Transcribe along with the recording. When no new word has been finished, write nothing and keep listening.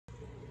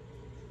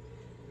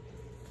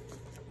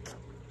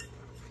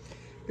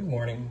Good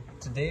morning.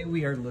 Today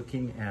we are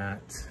looking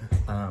at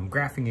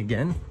graphing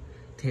again,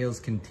 Tails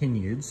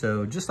continued.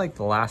 So just like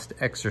the last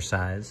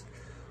exercise,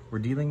 we're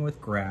dealing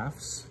with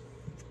graphs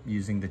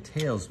using the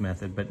Tails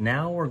method, but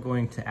now we're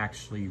going to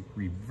actually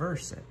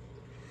reverse it.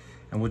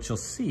 And what you'll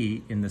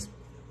see in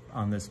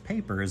on this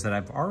paper is that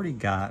I've already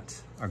got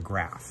a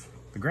graph.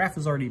 The graph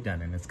is already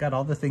done and it's got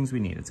all the things we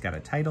need. It's got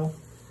a title,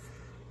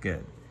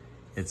 good.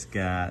 It's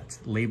got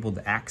labeled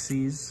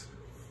axes,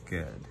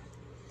 good.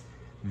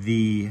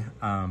 The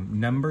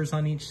numbers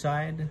on each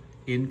side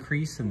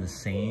increase in the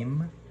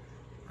same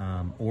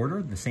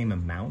order, the same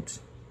amount.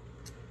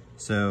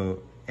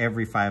 So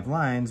every 5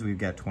 lines, we've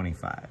got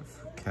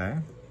 25, okay?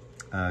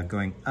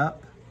 Going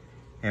up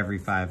every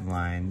 5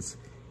 lines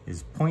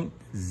is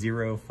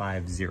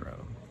 0.050.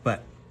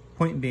 But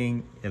point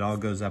being, it all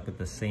goes up at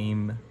the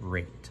same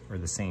rate or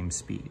the same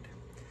speed.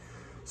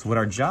 So what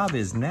our job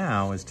is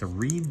now is to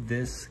read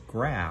this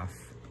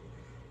graph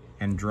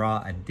and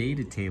draw a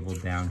data table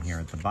down here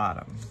at the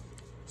bottom.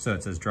 So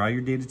it says draw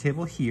your data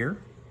table here,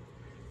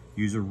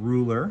 use a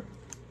ruler.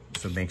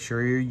 So make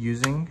sure you're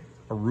using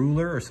a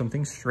ruler or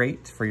something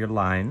straight for your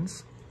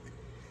lines.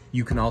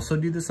 You can also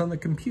do this on the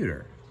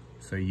computer.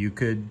 So you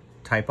could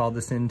type all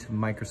this into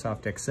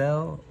Microsoft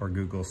Excel or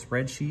Google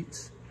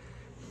Spreadsheets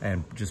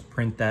and just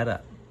print that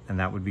up. And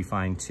that would be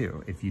fine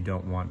too, if you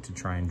don't want to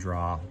try and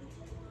draw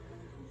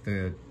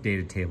the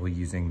data table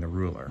using the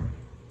ruler.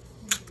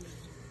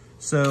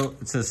 So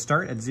it says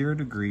start at 0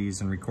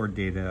 degrees and record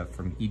data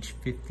from each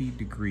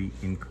 50-degree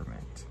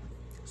increment.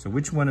 So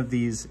which one of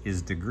these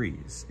is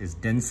degrees? Is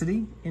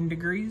density in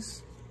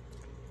degrees?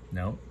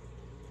 No.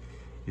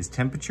 Is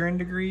temperature in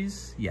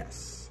degrees?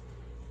 Yes.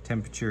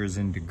 Temperature is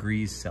in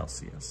degrees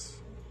Celsius.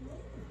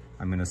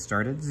 I'm gonna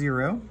start at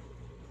 0,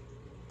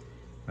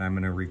 and I'm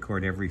gonna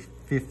record every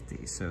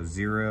 50. So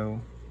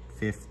 0,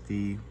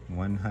 50,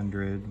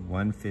 100,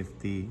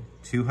 150,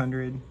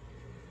 200,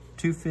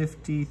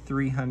 250,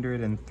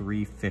 300, and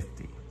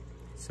 350.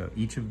 So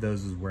each of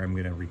those is where I'm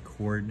gonna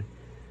record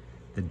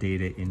the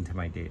data into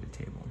my data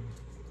table.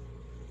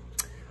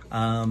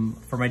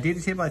 For my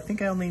data table, I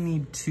think I only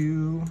need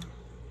two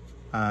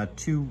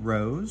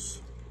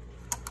rows.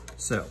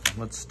 So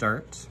let's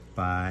start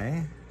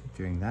by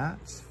doing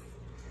that.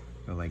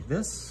 Go like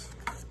this.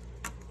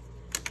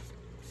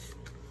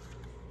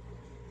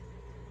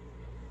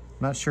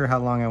 Not sure how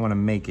long I wanna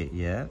make it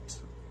yet.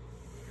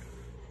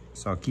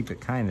 So I'll keep it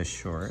kind of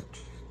short.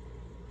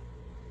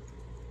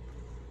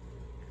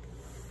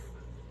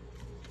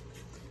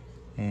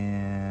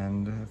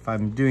 And if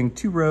I'm doing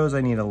 2 rows,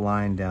 I need a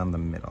line down the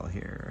middle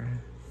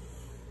here.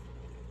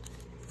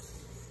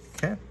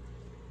 Okay.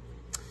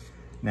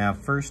 Now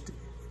first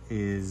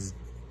is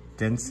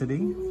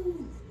density.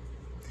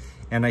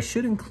 And I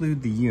should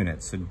include the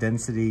units. So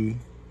density,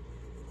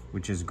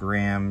 which is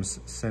grams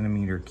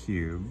centimeter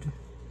cubed.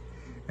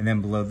 And then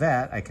below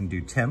that, I can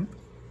do temp.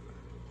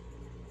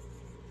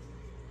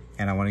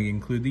 And I want to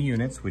include the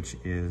units, which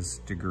is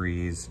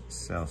degrees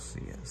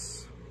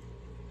Celsius.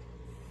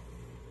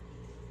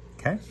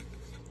 Okay.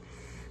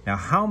 Now,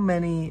 how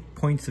many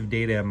points of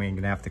data am I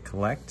going to have to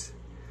collect?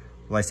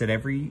 Well, I said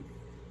every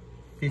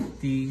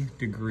 50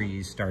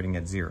 degrees starting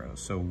at 0.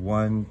 So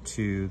 1,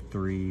 2,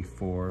 3,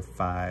 4,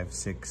 5,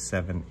 6,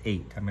 7,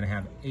 8. I'm going to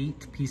have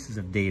 8 pieces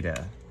of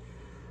data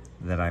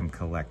that I'm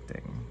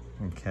collecting.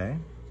 Okay.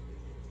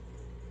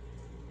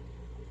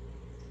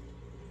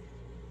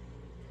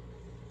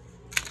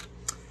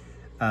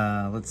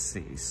 Let's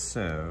see,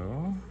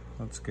 so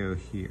let's go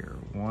here.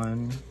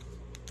 1,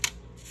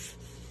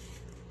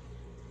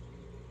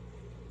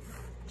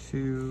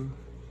 2,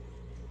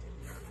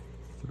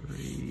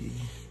 3,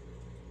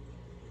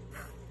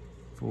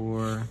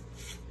 4.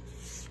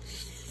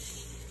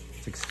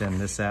 Let's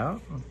extend this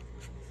out.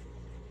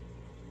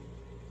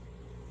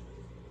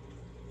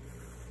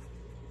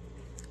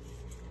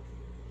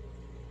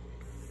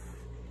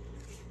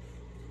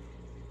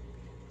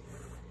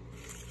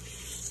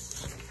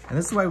 And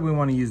this is why we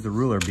want to use the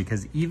ruler,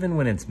 because even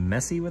when it's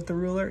messy with the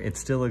ruler, it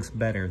still looks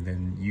better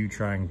than you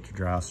trying to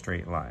draw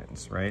straight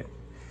lines, right?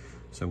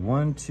 So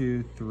 1,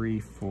 2, 3,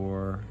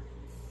 4,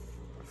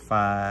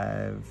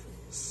 5,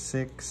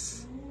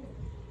 6,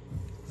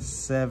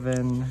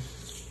 7,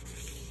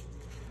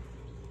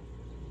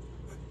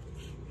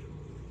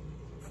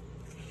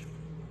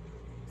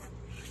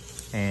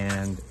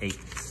 and 8.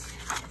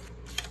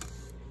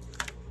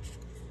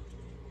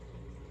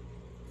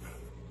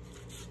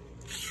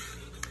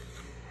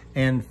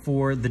 And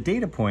for the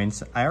data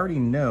points, I already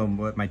know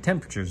what my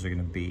temperatures are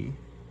gonna be.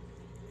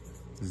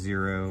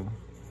 0,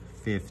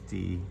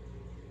 50,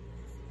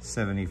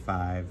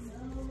 75,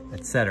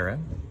 etc.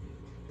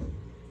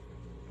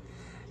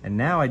 And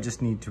now I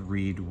just need to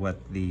read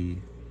what the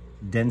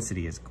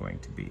density is going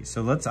to be.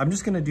 So I'm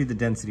just gonna do the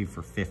density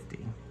for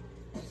 50.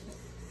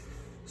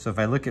 So if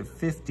I look at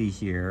 50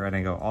 here and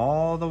I go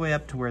all the way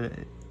up to where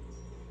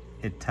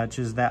it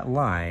touches that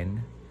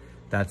line,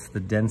 that's the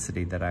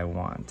density that I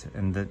want.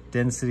 And the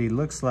density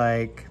looks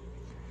like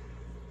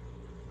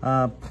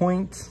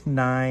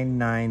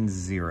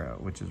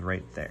 0.990, which is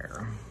right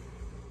there.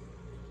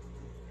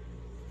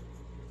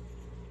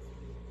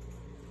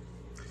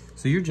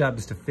 So your job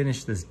is to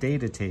finish this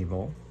data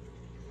table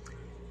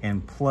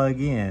and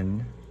plug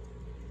in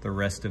the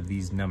rest of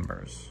these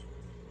numbers,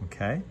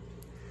 okay?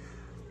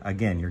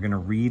 Again, you're gonna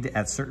read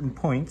at certain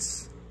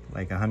points,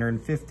 like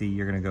 150,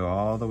 you're gonna go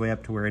all the way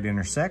up to where it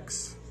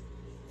intersects,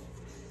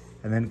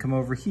 and then come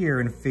over here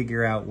and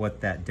figure out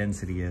what that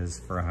density is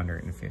for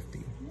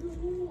 150.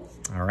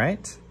 All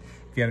right?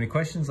 If you have any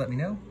questions, let me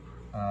know.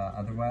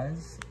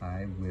 Otherwise,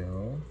 I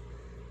will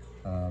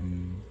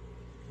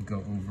go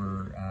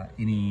over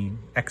any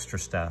extra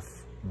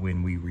stuff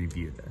when we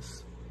review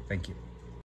this. Thank you.